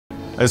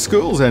As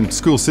schools and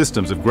school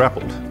systems have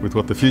grappled with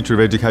what the future of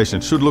education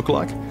should look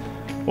like,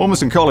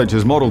 Ormiston College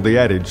has modelled the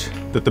adage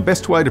that the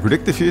best way to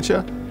predict the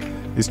future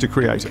is to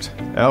create it.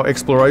 Our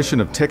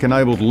exploration of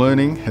tech-enabled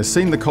learning has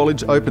seen the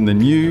college open the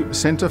new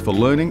Centre for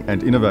Learning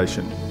and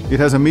Innovation. It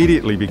has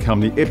immediately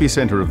become the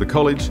epicentre of the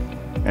college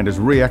and has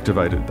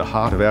reactivated the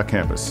heart of our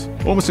campus.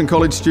 Ormiston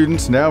College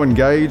students now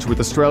engage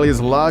with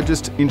Australia's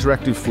largest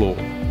interactive floor.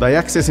 They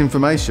access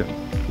information,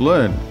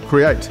 learn,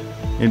 create,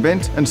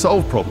 invent and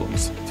solve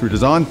problems through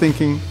design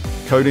thinking,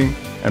 coding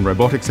and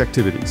robotics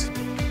activities.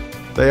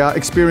 They are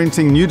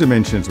experiencing new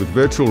dimensions with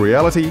virtual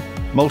reality,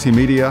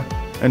 multimedia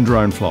and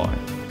drone flying.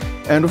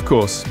 And of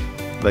course,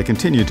 they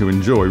continue to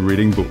enjoy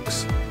reading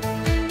books.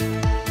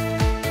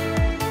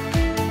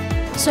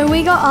 So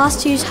we got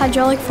asked to use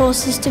hydraulic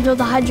forces to build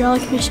the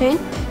hydraulic machine.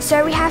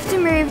 So we have to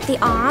move the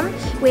arm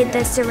with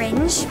the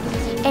syringe,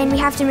 and we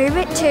have to move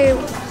it to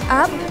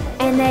up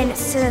and then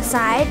to the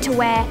side to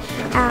where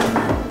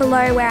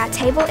below where our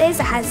table is,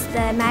 it has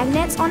the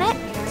magnets on it.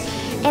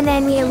 And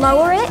then we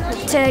lower it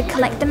to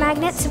collect the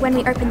magnets when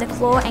we open the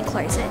claw and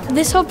close it.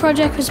 This whole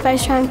project was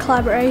based around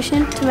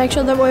collaboration to make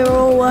sure that we were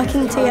all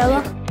working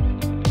together.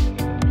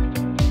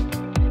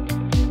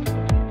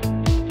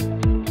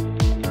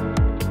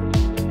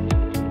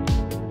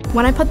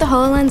 When I put the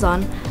HoloLens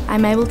on,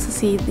 I'm able to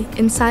see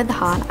inside the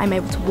heart. I'm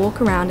able to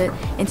walk around it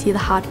and see the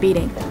heart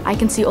beating. I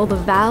can see all the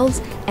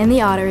valves and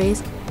the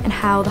arteries and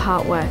how the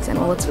heart works and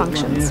all its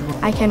functions.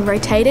 I can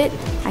rotate it,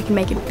 I can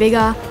make it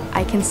bigger,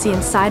 I can see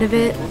inside of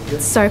it.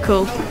 It's so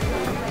cool.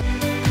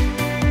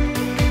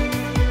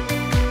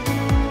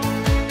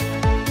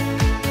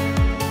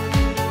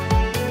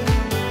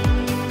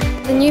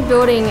 The new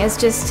building is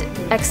just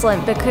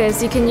excellent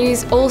because you can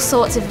use all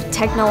sorts of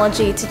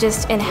technology to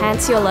just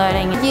enhance your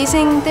learning.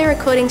 Using the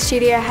recording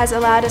studio has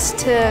allowed us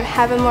to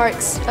have a more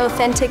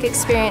authentic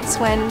experience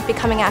when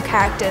becoming our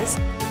characters.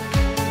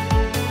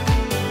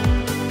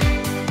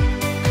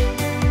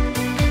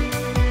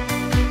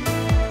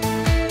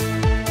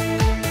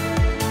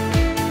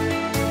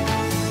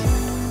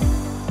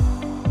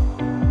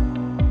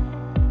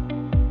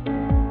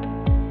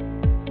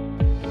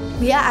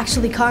 We are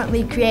actually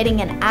currently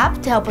creating an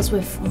app to help us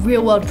with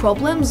real-world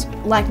problems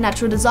like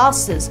natural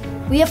disasters.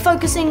 We are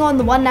focusing on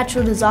the one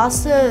natural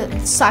disaster,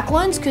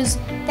 cyclones, because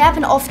they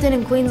happen often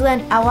in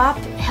Queensland. Our app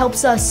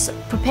helps us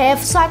prepare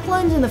for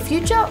cyclones in the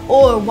future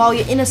or while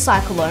you're in a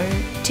cyclone,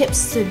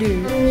 tips to do.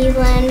 You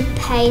learn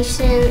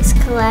patience,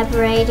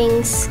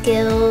 collaborating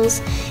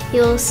skills.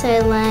 You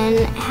also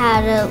learn how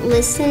to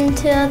listen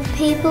to other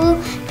people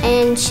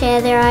and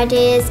share their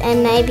ideas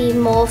and maybe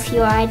morph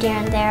your idea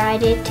and their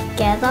idea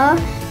together.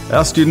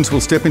 Our students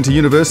will step into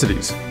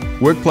universities,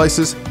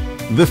 workplaces,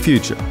 the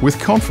future with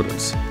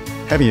confidence,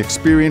 having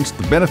experienced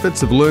the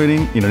benefits of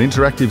learning in an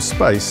interactive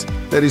space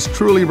that is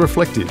truly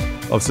reflective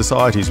of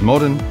society's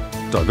modern,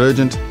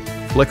 divergent,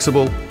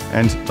 flexible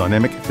and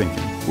dynamic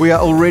thinking. We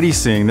are already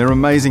seeing their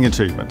amazing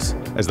achievements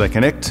as they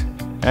connect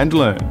and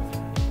learn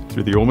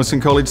through the Ormiston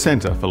College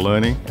Centre for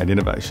Learning and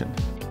Innovation.